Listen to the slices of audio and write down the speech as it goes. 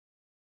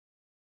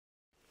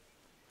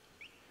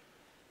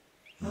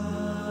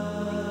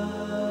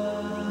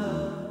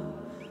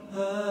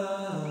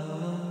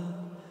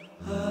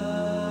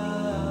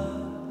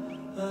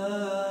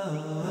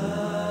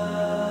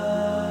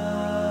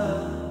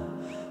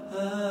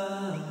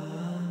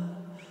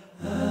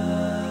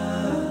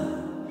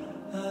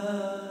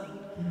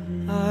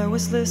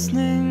was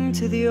listening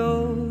to the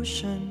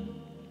ocean.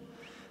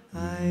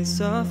 I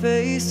saw a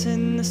face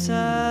in the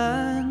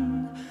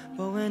sand,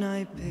 but when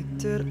I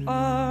picked it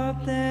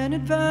up, then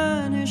it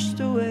vanished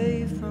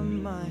away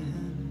from my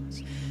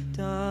hands.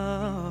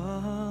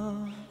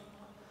 Down.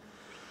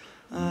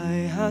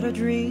 I had a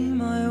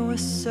dream I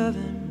was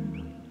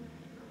 7,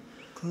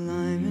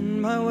 climbing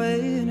my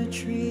way in a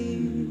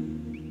tree.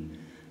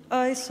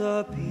 I saw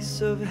a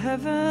piece of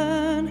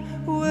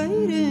heaven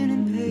waiting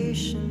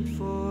impatient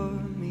for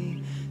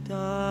me.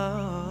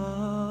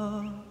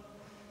 Down.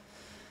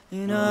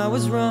 And I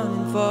was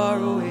running far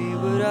away,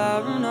 but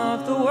I run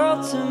off the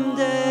world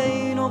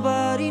someday.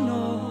 Nobody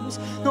knows,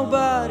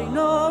 nobody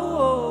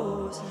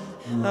knows.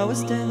 I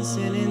was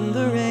dancing in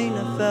the rain,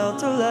 I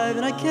felt alive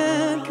and I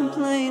can't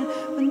complain.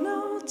 But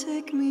now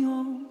take me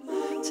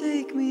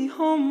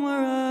home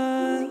where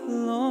I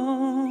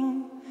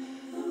belong.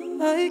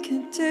 I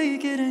can't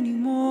take it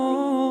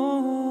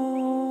anymore.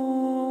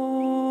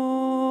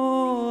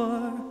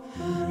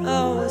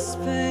 I was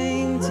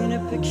painting a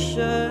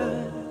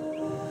picture.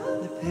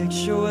 The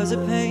picture was a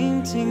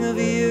painting of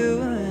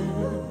you,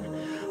 and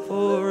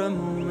for a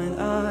moment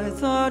I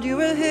thought you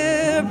were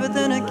here, but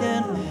then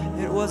again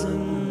it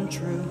wasn't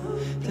true.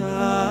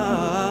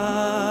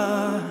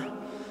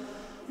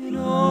 You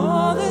know,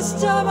 all this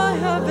time I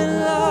have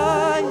been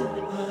lying,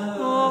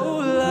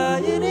 oh,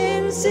 lying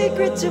in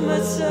secret to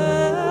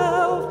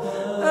myself.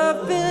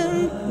 I've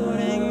been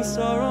putting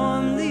sorrow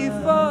on the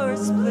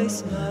first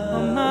place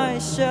on my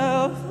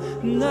shelf.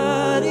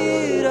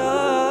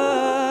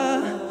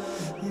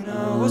 I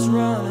was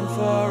running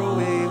far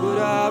away, but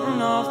I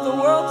run off the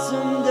world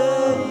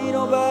someday.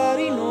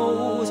 Nobody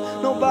knows,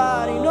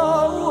 nobody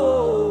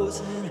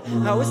knows.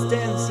 And I was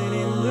dancing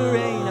in the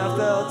rain, I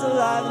felt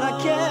alive and I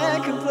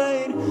can't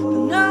complain.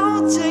 But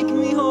now take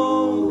me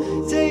home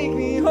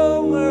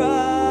where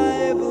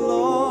I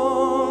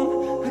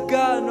belong. I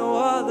got no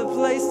other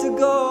place to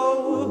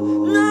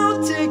go. Now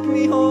take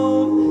me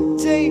home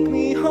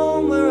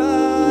where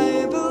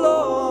I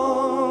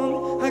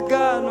belong. I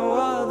got no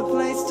other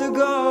place to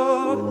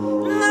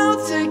go. Now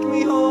take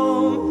me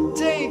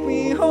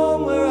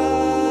home where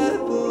I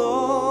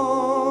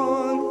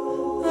belong.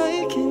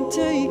 I can't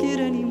take it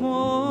anymore.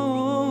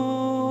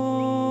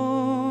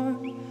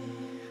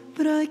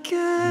 But I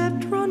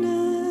kept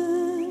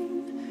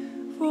running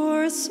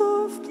for a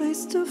soft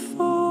place to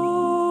fall.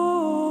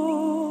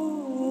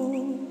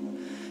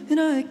 And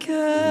I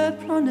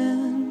kept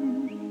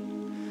running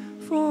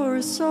for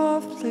a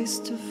soft place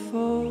to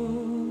fall.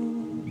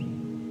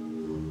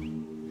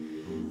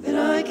 And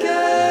I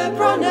kept